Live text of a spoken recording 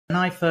When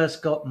I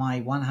first got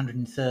my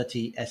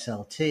 130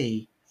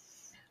 SLT,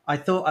 I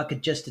thought I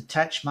could just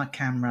attach my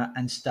camera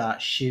and start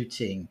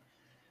shooting.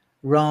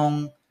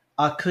 Wrong.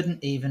 I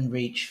couldn't even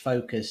reach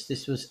focus.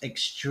 This was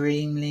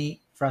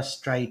extremely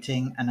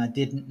frustrating and I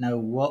didn't know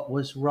what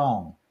was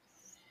wrong.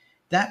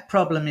 That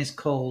problem is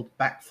called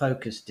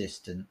backfocus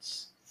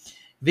distance.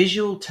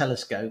 Visual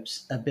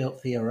telescopes are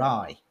built for your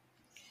eye,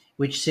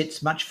 which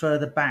sits much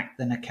further back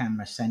than a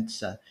camera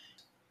sensor.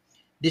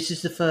 This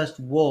is the first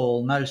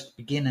wall most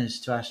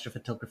beginners to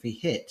astrophotography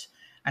hit,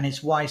 and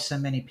it's why so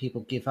many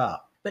people give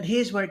up. But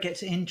here's where it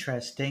gets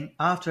interesting.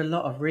 After a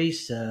lot of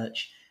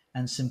research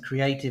and some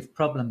creative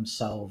problem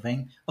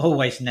solving,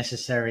 always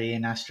necessary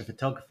in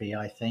astrophotography,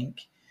 I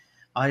think,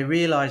 I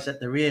realized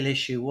that the real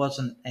issue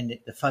wasn't in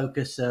the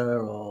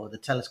focuser or the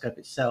telescope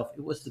itself,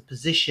 it was the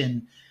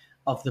position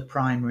of the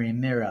primary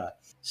mirror.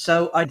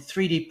 So I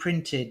 3D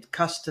printed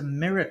custom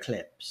mirror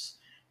clips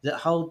that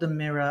hold the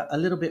mirror a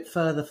little bit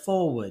further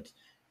forward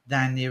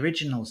than the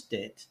originals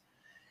did.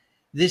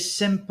 This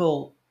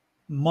simple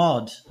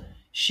mod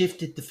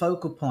shifted the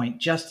focal point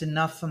just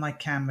enough for my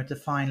camera to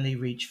finally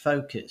reach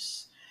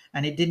focus,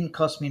 and it didn't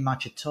cost me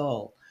much at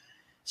all.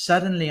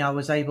 Suddenly I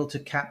was able to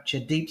capture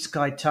deep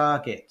sky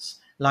targets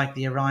like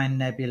the Orion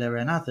Nebula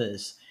and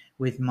others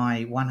with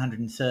my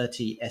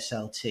 130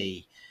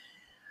 SLT,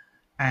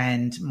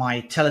 and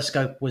my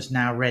telescope was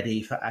now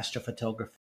ready for astrophotography.